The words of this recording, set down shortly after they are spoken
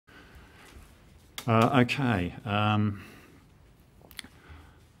Okay.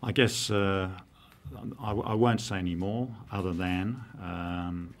 I guess I won't say any more other than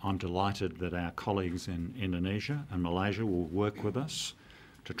I'm delighted that our colleagues in Indonesia and Malaysia will work with us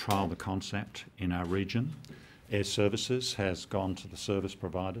to trial the concept in our region. Air Services has gone to the service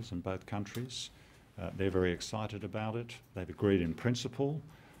providers in both countries. They're very excited about it. They've agreed in principle,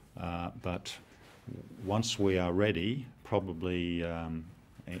 but once we are ready, probably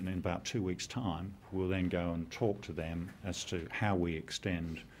in about 2 weeks' time, we'll then go and talk to them as to how we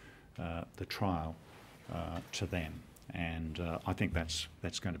extend the trial to them. And I think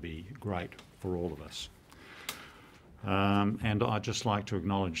that's going to be great for all of us. And I'd just like to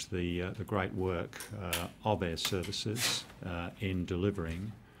acknowledge the great work of Air Services in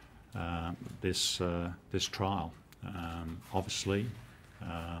delivering this trial. Obviously,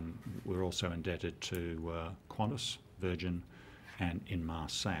 we're also indebted to Qantas, Virgin, and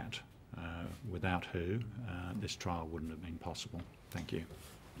Inmarsat, without who this trial wouldn't have been possible. Thank you.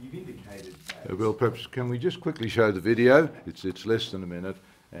 You've indicated that... Well, perhaps can we just quickly show the video? It's less than a minute,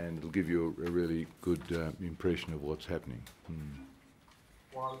 and it'll give you a really good impression of what's happening.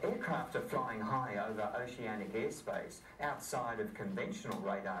 While aircraft are flying high over oceanic airspace outside of conventional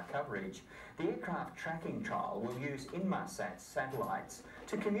radar coverage, the aircraft tracking trial will use Inmarsat satellites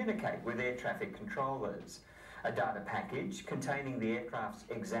to communicate with air traffic controllers. A data package containing the aircraft's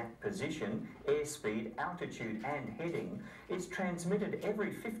exact position, airspeed, altitude and heading is transmitted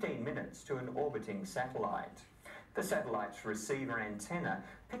every 15 minutes to an orbiting satellite. The satellite's receiver antenna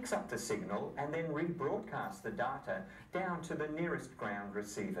picks up the signal and then rebroadcasts the data down to the nearest ground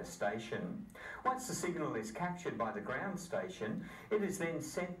receiver station. Once the signal is captured by the ground station, it is then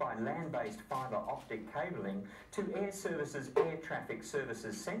sent by land-based fibre optic cabling to Air Services Air Traffic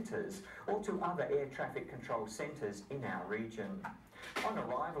Services centres or to other air traffic control centres in our region. On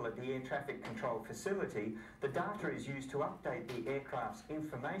arrival at the air traffic control facility, the data is used to update the aircraft's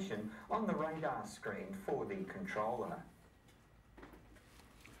information on the radar screen for the controller.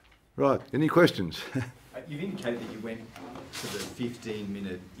 Right, any questions? You've indicated that you went to the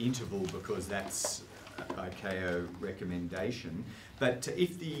 15-minute interval because that's ICAO recommendation, but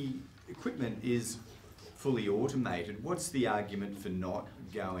if the equipment is fully automated, what's the argument for not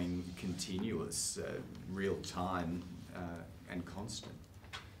going continuous, real-time and constant?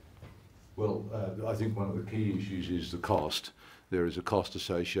 Well, I think one of the key issues is the cost. There is a cost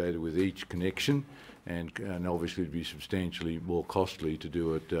associated with each connection, and obviously it'd be substantially more costly to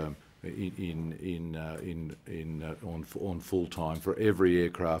do it on full time for every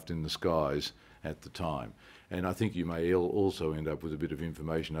aircraft in the skies at the time. And I think you may also end up with a bit of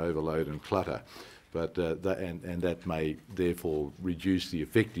information overload and clutter. But that may therefore reduce the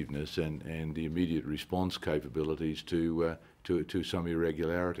effectiveness and the immediate response capabilities to some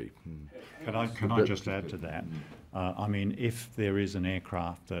irregularity. Can I just add to that? I mean, if there is an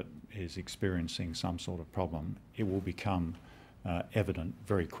aircraft that is experiencing some sort of problem, it will become evident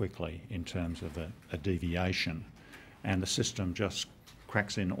very quickly in terms of a deviation, and the system just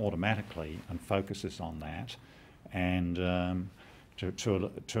cracks in automatically and focuses on that, and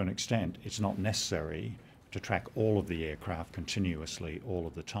to an extent, it's not necessary to track all of the aircraft continuously all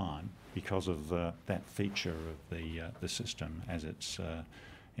of the time because of that feature of the system as it's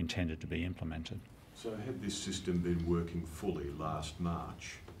intended to be implemented. So had this system been working fully last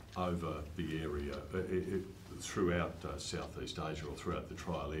March over the area, throughout Southeast Asia or throughout the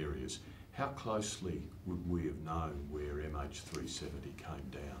trial areas, how closely would we have known where MH370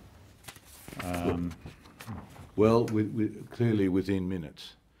 came down? Well, clearly within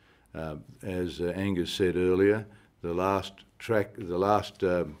minutes. As Angus said earlier, the last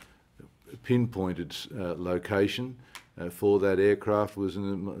pinpointed location for that aircraft was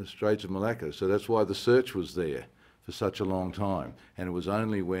in the Straits of Malacca. So that's why the search was there for such a long time. And it was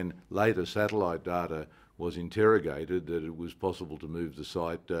only when later satellite data was interrogated that it was possible to move the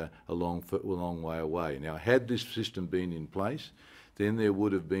site a long way away. Now, had this system been in place, then there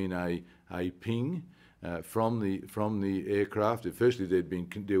would have been a ping from the aircraft. Firstly, there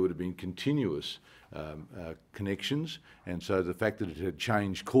would have been continuous connections, and so the fact that it had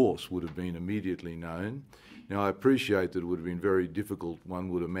changed course would have been immediately known. Now, I appreciate that it would have been very difficult, one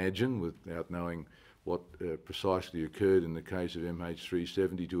would imagine, without knowing what precisely occurred in the case of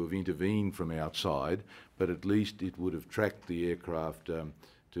MH370, to have intervened from outside, but at least it would have tracked the aircraft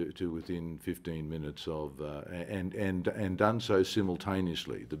to within 15 minutes of, and done so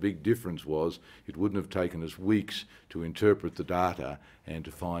simultaneously. The big difference was it wouldn't have taken us weeks to interpret the data and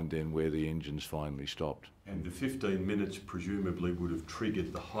to find then where the engines finally stopped. And the 15 minutes presumably would have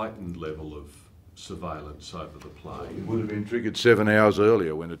triggered the heightened level of surveillance over the It plane. would have been triggered 7 hours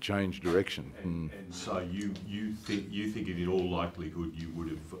earlier when it changed direction. And so you think in all likelihood you would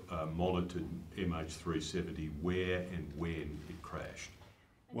have monitored MH370 where and when it crashed?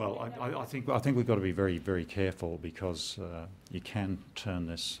 Well, I think we've got to be very, very careful because you can turn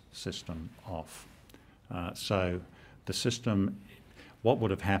this system off. So the system, what would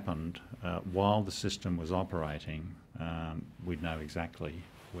have happened while the system was operating, we'd know exactly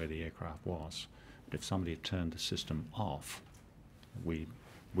where the aircraft was. But if somebody had turned the system off, we're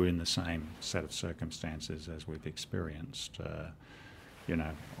in the same set of circumstances as we've experienced, you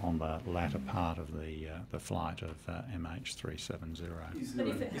know, on the latter part of the flight of MH370. But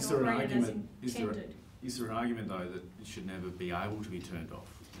if it had operated as intended? Is there an argument, though, that it should never be able to be turned off?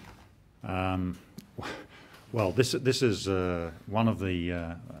 Well, this is one of the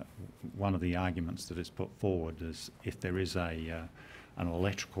arguments that is put forward is if there is an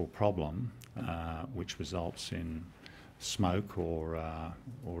electrical problem which results in smoke or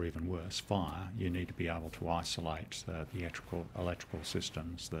even worse, fire, you need to be able to isolate the electrical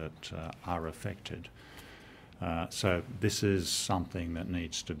systems that are affected. So this is something that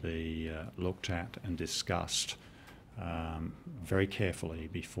needs to be looked at and discussed very carefully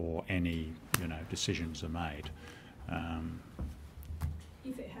before any, you know, decisions are made.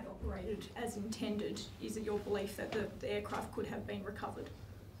 If it had operated as intended, is it your belief that the aircraft could have been recovered?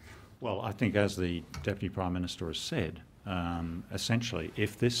 Well, I think as the Deputy Prime Minister has said, essentially,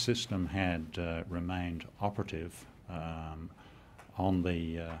 if this system had remained operative on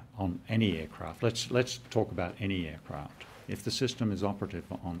any aircraft, let's talk about any aircraft. If the system is operative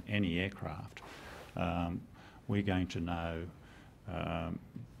on any aircraft, we're going to know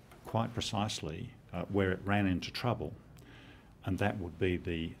quite precisely where it ran into trouble, and that would be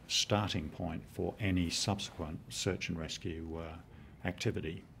the starting point for any subsequent search and rescue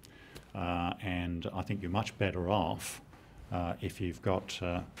activity. And I think you're much better off if you've got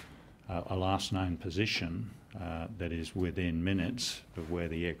a last known position that is within minutes of where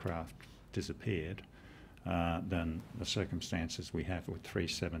the aircraft disappeared than the circumstances we have with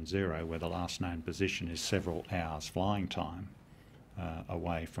 370, where the last known position is several hours flying time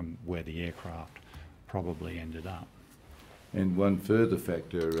away from where the aircraft probably ended up. And one further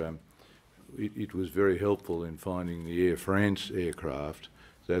factor, it was very helpful in finding the Air France aircraft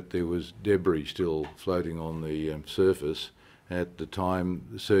that there was debris still floating on the surface at the time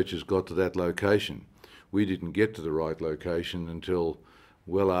the searchers got to that location. We didn't get to the right location until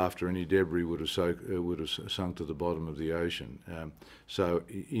well after any debris would have sunk to the bottom of the ocean. So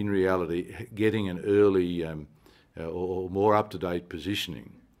in reality, getting an early or more up-to-date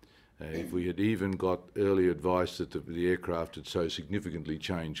positioning, if we had even got early advice that the aircraft had so significantly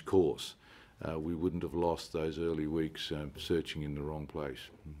changed course, we wouldn't have lost those early weeks searching in the wrong place.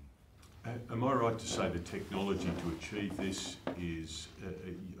 Am I right to say the technology to achieve this is,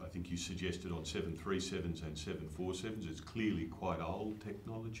 I think you suggested on 737s and 747s, it's clearly quite old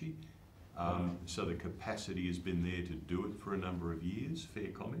technology, so the capacity has been there to do it for a number of years, fair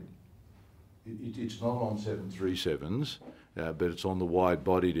comment? It's not on 737s, but it's on the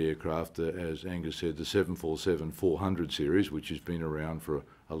wide-bodied aircraft, as Angus said, the 747-400 series, which has been around for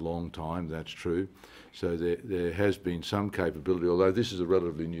a long time, that's true. So there has been some capability, although this is a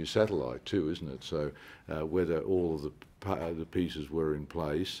relatively new satellite too, isn't it? So whether all of the pieces were in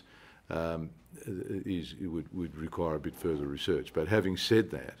place would require a bit further research. But having said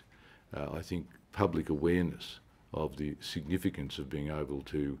that, I think public awareness of the significance of being able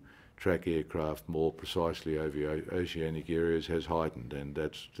to track aircraft more precisely over oceanic areas has heightened, and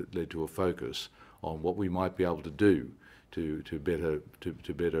that's led to a focus on what we might be able to do to better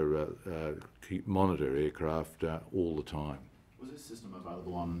monitor aircraft all the time. Was this system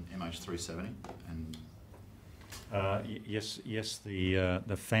available on MH370? And Yes.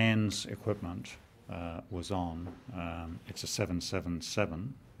 The fans equipment was on. It's a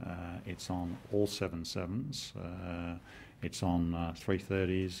 777. It's on all 77s. It's on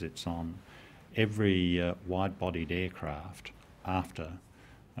 330s. It's on every wide-bodied aircraft after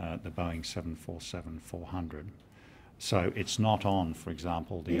the Boeing 747-400. So it's not on, for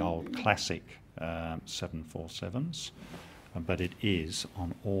example, the old classic 747s, but it is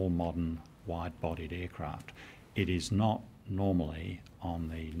on all modern wide-bodied aircraft. It is not normally on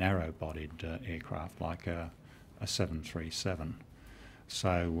the narrow-bodied aircraft like a 737.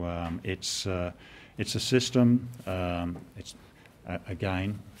 So it's a system. It's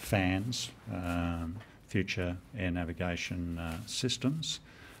again fans, future air navigation systems.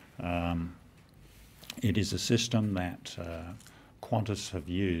 It is a system that Qantas have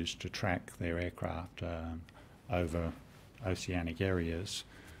used to track their aircraft over oceanic areas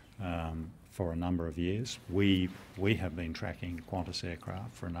for a number of years. We have been tracking Qantas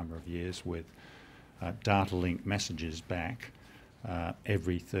aircraft for a number of years with data link messages back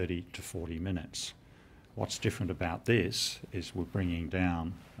every 30 to 40 minutes. What's different about this is we're bringing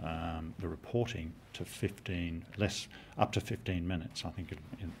down the reporting to up to 15 minutes. I think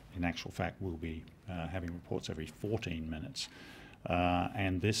in actual fact we'll be having reports every 14 minutes.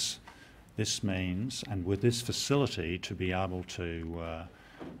 And this means, and with this facility to be able to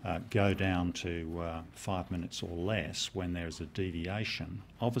go down to 5 minutes or less when there's a deviation,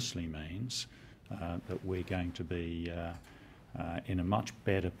 obviously means that we're going to be in a much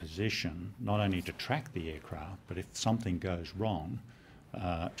better position, not only to track the aircraft, but if something goes wrong,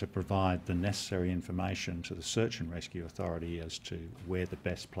 to provide the necessary information to the Search and Rescue Authority as to where the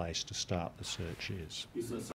best place to start the search is.